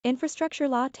Infrastructure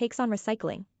law takes on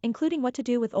recycling, including what to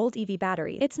do with old EV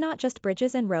batteries. It's not just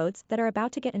bridges and roads that are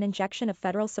about to get an injection of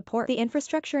federal support. The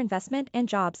Infrastructure Investment and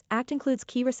Jobs Act includes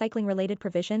key recycling-related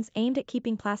provisions aimed at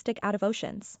keeping plastic out of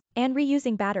oceans and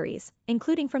reusing batteries,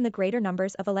 including from the greater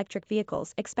numbers of electric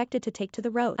vehicles expected to take to the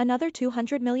road. Another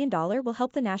 $200 million will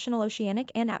help the National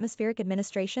Oceanic and Atmospheric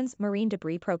Administration's Marine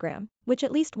Debris Program, which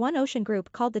at least one ocean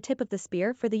group called the tip of the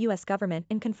spear for the U.S. government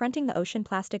in confronting the ocean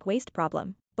plastic waste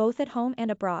problem, both at home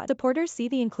and abroad. Supporters see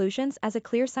the inclusions as a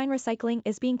clear sign recycling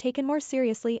is being taken more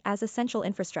seriously as essential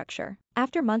infrastructure.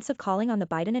 After months of calling on the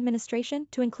Biden administration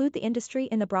to include the industry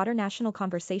in the broader national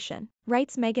conversation,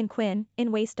 writes Megan Quinn,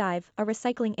 in Waste Dive, a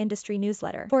recycling industry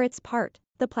newsletter. For its part,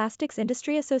 the Plastics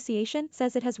Industry Association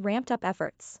says it has ramped up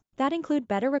efforts that include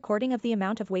better recording of the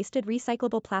amount of wasted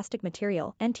recyclable plastic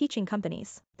material and teaching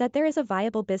companies that there is a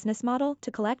viable business model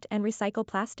to collect and recycle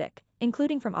plastic,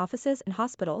 including from offices and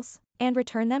hospitals, and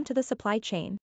return them to the supply chain.